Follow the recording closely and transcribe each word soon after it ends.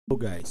Hello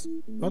guys,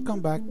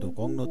 welcome back to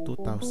Kongno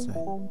 2000.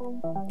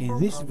 In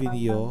this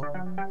video,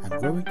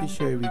 I'm going to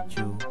share with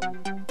you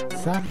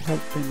some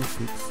health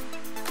benefits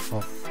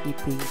of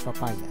eating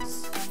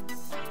papayas.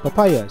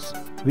 Papayas,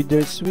 with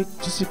their sweet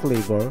juicy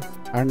flavor,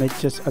 are not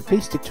just a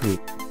tasty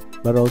treat,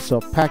 but also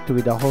packed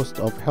with a host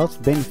of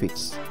health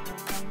benefits.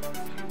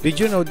 Did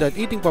you know that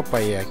eating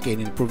papaya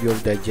can improve your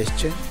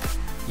digestion?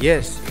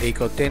 Yes, they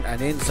contain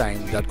an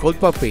enzyme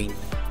called papain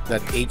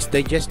that aids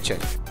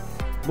digestion.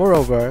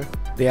 Moreover,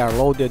 they are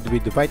loaded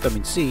with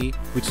vitamin C,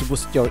 which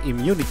boosts your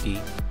immunity,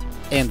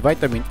 and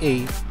vitamin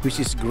A, which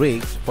is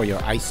great for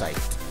your eyesight.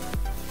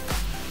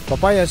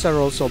 Papayas are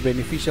also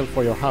beneficial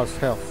for your heart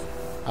health,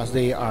 as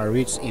they are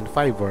rich in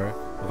fiber,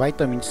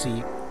 vitamin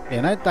C,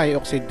 and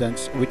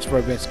antioxidants, which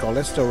prevents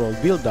cholesterol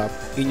buildup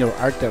in your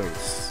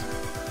arteries.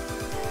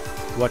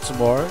 What's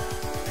more,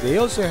 they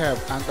also have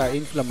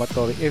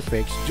anti-inflammatory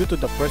effects due to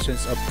the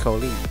presence of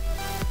choline.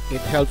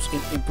 It helps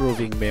in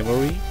improving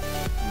memory,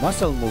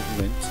 muscle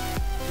movement,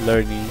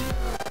 learning,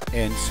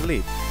 and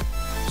sleep.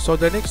 So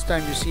the next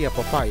time you see a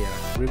papaya,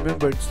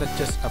 remember it's not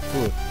just a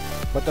fruit,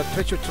 but a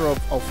treasure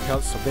trove of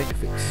health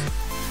benefits.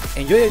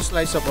 Enjoy a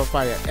slice of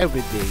papaya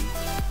every day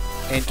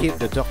and keep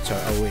the doctor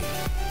away.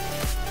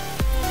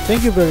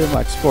 Thank you very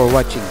much for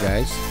watching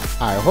guys.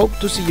 I hope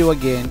to see you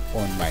again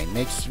on my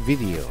next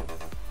video.